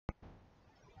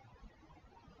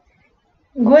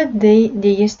Good day,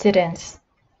 dear students.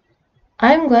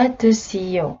 I'm glad to see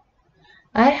you.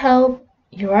 I hope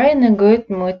you are in a good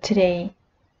mood today.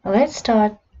 Let's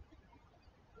start.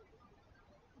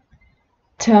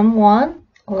 Term 1,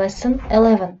 Lesson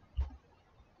 11.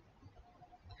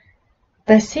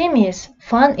 The theme is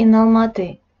Fun in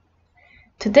Almaty.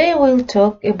 Today we'll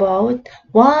talk about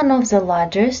one of the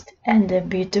largest and the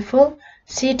beautiful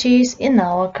cities in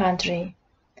our country.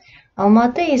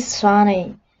 Almaty is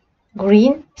sunny,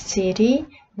 green city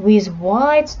with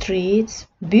wide streets,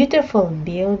 beautiful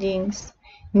buildings,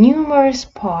 numerous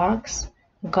parks,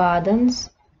 gardens,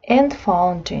 and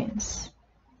fountains.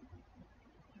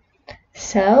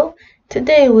 So,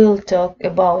 today we'll talk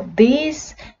about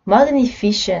this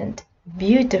magnificent,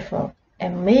 beautiful,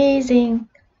 amazing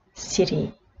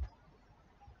city.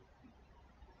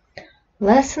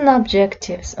 Lesson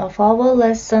objectives of our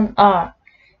lesson are: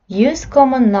 use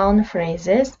common noun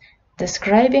phrases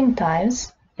describing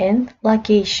times and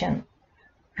location.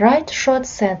 Write short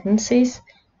sentences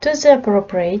to the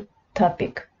appropriate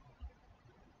topic.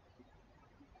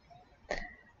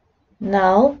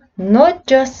 Now, not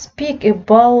just speak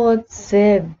about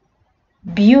the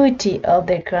beauty of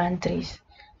the countries.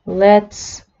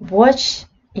 Let's watch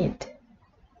it.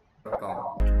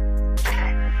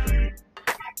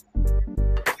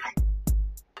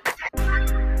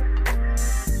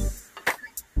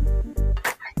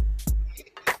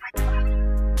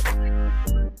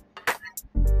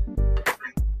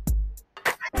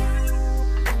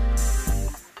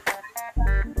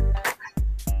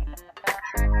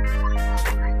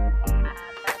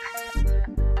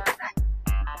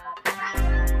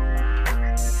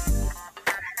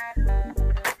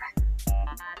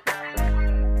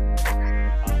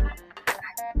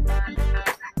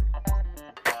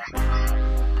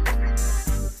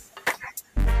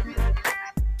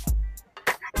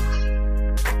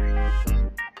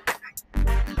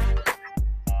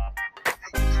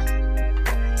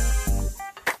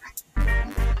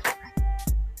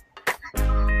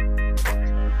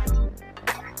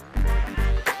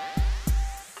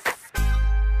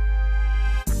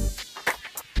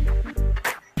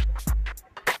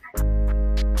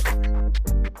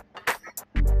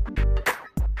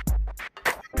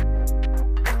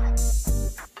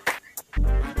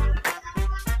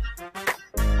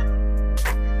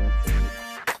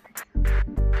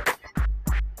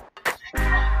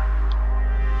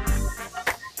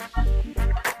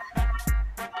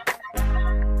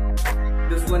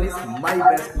 This one is my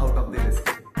best out of the list.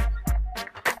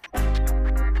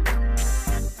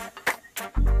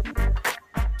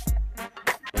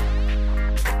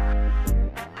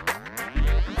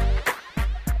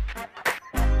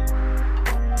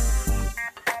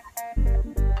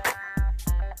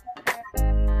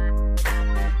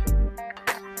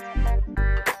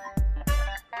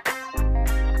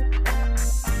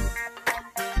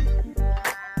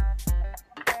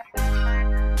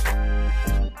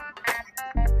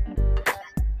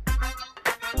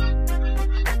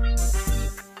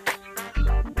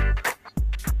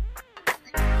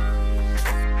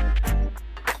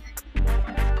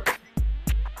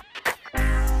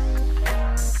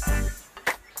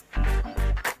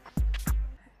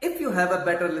 If you have a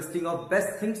better listing of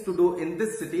best things to do in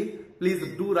this city, please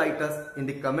do write us in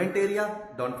the comment area.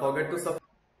 Don't forget to subscribe.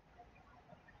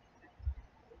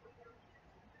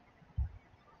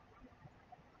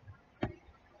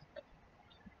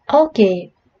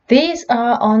 Okay, these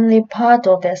are only part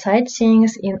of the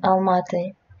sightseeings in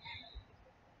Almaty.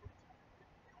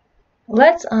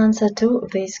 Let's answer to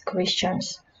these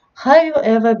questions. Have you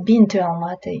ever been to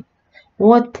Almaty?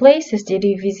 What places did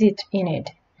you visit in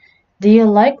it? Do you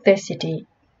like the city?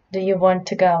 Do you want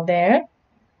to go there?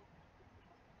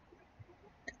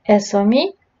 As for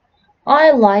me, I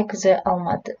like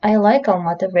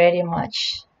Almaty very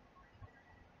much.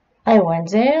 I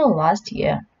went there last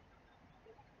year.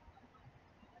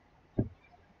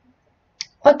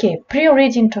 Okay,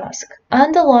 pre-reading task.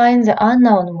 Underline the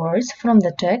unknown words from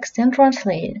the text and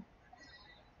translate.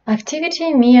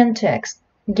 Activity me and text.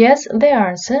 Guess the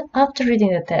answer after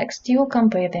reading the text. You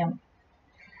compare them.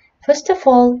 First of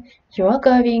all, you are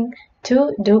going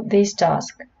to do this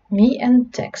task, me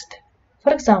and text.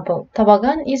 For example,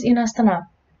 Tabagan is in Astana.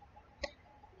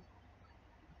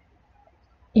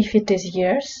 If it is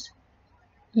yes,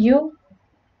 you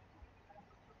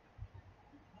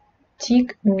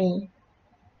tick me.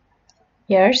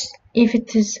 Yes, if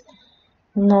it is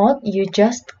not, you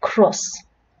just cross.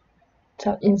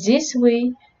 So in this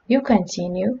way, you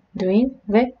continue doing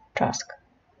the task.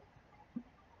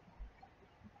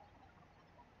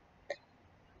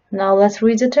 Now let's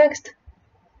read the text.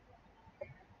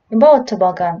 About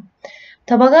Tabagan.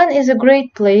 Tabagan is a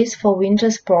great place for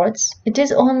winter sports. It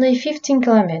is only 15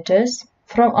 kilometers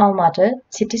from Almaty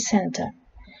city center.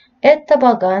 At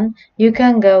Tabagan, you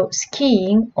can go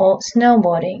skiing or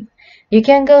snowboarding. You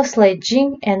can go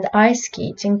sledging and ice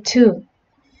skating too.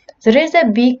 There is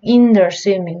a big indoor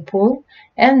swimming pool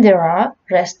and there are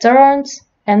restaurants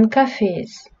and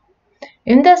cafes.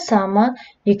 In the summer,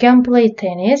 you can play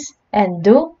tennis and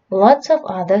do lots of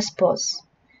other sports.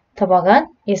 Tabagan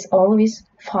is always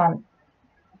fun.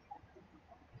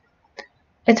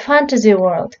 At Fantasy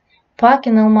World Park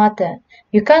in Almaty,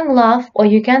 you can laugh or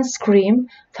you can scream.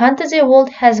 Fantasy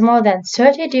World has more than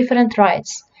 30 different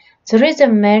rides. There is a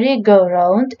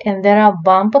merry-go-round and there are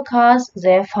bumper cars,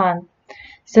 they're fun.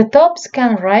 The top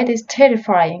scan ride is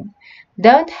terrifying.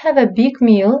 Don't have a big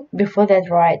meal before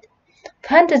that ride.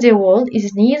 Fantasy World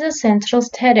is near the Central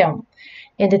Stadium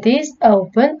and it is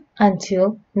open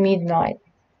until midnight.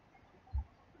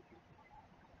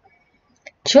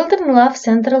 Children love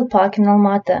Central Park in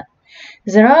Almaty.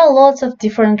 There are lots of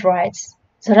different rides.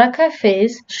 There are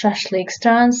cafes, shashlik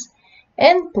stands,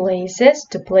 and places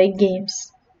to play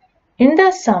games. In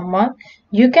the summer,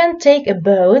 you can take a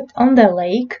boat on the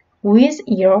lake with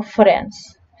your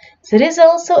friends. There is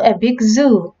also a big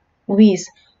zoo with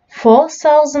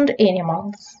 4,000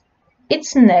 animals.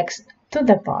 It's next to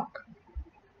the park.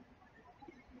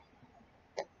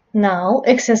 Now,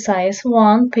 exercise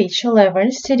 1, page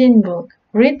 11, student book.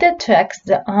 Read the text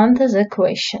and answer the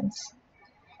questions.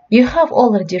 You have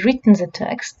already written the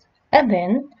text and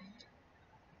then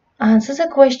answer the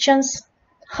questions.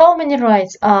 How many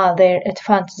rides are there at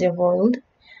Fantasy World?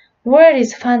 Where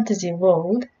is Fantasy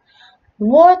World?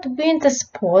 What winter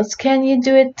sports can you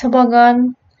do at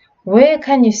Tabagan? Where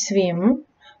can you swim?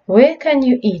 Where can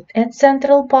you eat at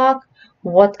Central Park?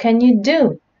 What can you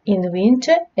do in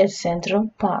winter at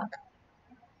Central Park?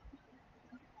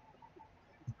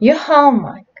 Your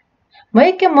homework.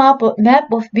 Make a map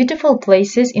of beautiful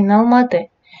places in Almaty,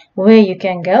 where you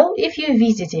can go if you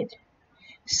visited.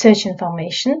 Search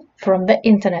information from the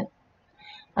internet.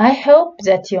 I hope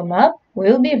that your map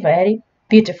will be very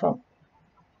beautiful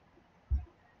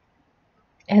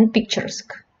and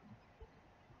picturesque.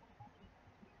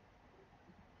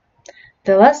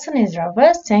 The lesson is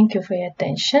over. Thank you for your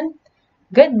attention.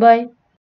 Goodbye.